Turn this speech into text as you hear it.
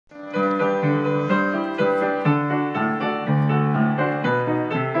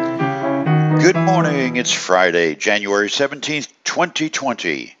morning. It's Friday, January 17th,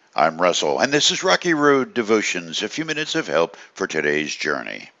 2020. I'm Russell, and this is Rocky Road Devotions, a few minutes of help for today's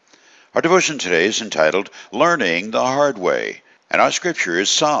journey. Our devotion today is entitled Learning the Hard Way, and our scripture is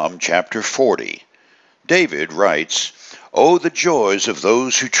Psalm chapter 40. David writes, "Oh, the joys of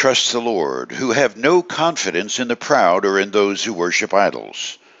those who trust the Lord, who have no confidence in the proud or in those who worship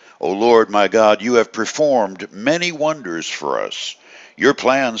idols. O Lord, my God, you have performed many wonders for us. Your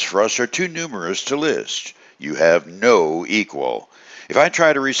plans for us are too numerous to list. You have no equal. If I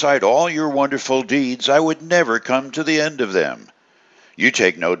try to recite all your wonderful deeds, I would never come to the end of them. You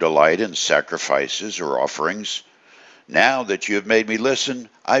take no delight in sacrifices or offerings. Now that you have made me listen,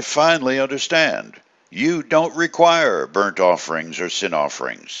 I finally understand. You don't require burnt offerings or sin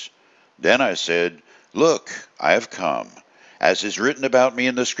offerings." Then I said, "Look, I have come. As is written about me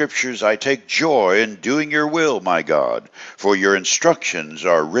in the Scriptures, I take joy in doing your will, my God, for your instructions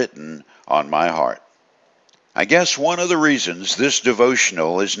are written on my heart." I guess one of the reasons this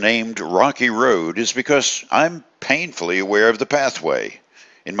devotional is named Rocky Road is because I'm painfully aware of the pathway.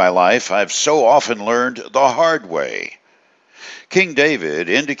 In my life, I've so often learned the hard way. King David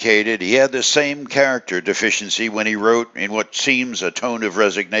indicated he had the same character deficiency when he wrote, in what seems a tone of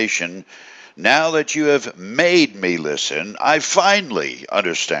resignation, "Now that you have made me listen, I finally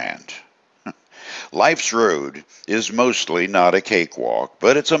understand." Life's road is mostly not a cakewalk,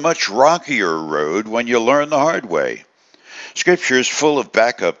 but it's a much rockier road when you learn the hard way. Scripture is full of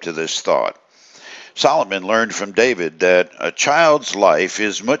backup to this thought. Solomon learned from David that a child's life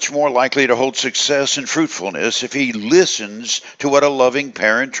is much more likely to hold success and fruitfulness if he listens to what a loving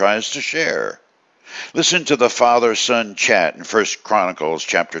parent tries to share. Listen to the father-son chat in 1 Chronicles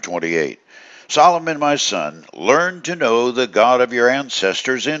chapter 28. "Solomon, my son, learn to know the God of your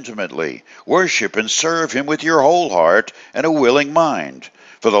ancestors intimately. Worship and serve him with your whole heart and a willing mind.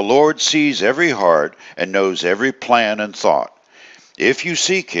 For the Lord sees every heart and knows every plan and thought. If you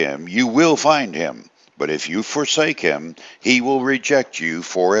seek him, you will find him. But if you forsake him, he will reject you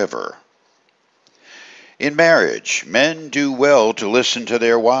forever." In marriage, men do well to listen to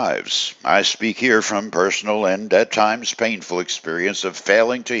their wives. I speak here from personal and at times painful experience of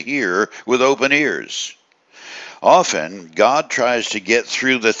failing to hear with open ears. Often, God tries to get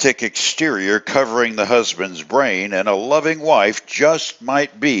through the thick exterior covering the husband's brain, and a loving wife just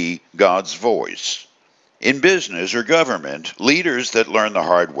might be God's voice. In business or government, leaders that learn the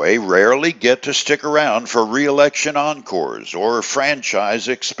hard way rarely get to stick around for re-election encores or franchise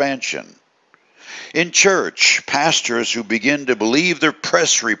expansion. In church, pastors who begin to believe the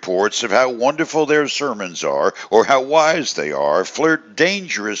press reports of how wonderful their sermons are or how wise they are flirt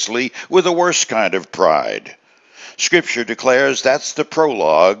dangerously with the worst kind of pride. Scripture declares that's the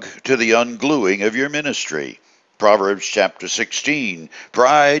prologue to the ungluing of your ministry. Proverbs chapter 16,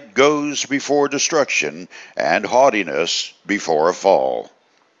 "Pride goes before destruction, and haughtiness before a fall."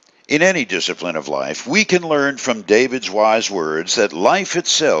 In any discipline of life, we can learn from David's wise words that life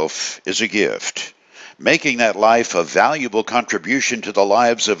itself is a gift. Making that life a valuable contribution to the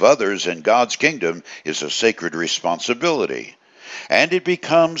lives of others in God's kingdom is a sacred responsibility. And it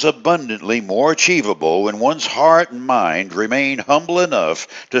becomes abundantly more achievable when one's heart and mind remain humble enough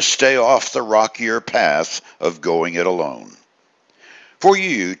to stay off the rockier path of going it alone. For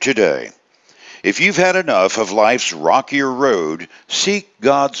you today, if you've had enough of life's rockier road, seek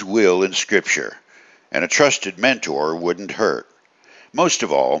God's will in Scripture, and a trusted mentor wouldn't hurt. Most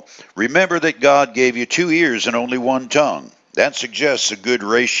of all, remember that God gave you 2 ears and only 1 tongue. That suggests a good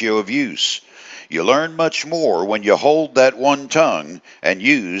ratio of use. You learn much more when you hold that 1 tongue and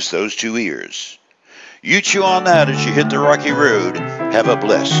use those 2 ears. You chew on that as you hit the rocky road. Have a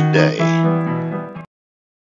blessed day.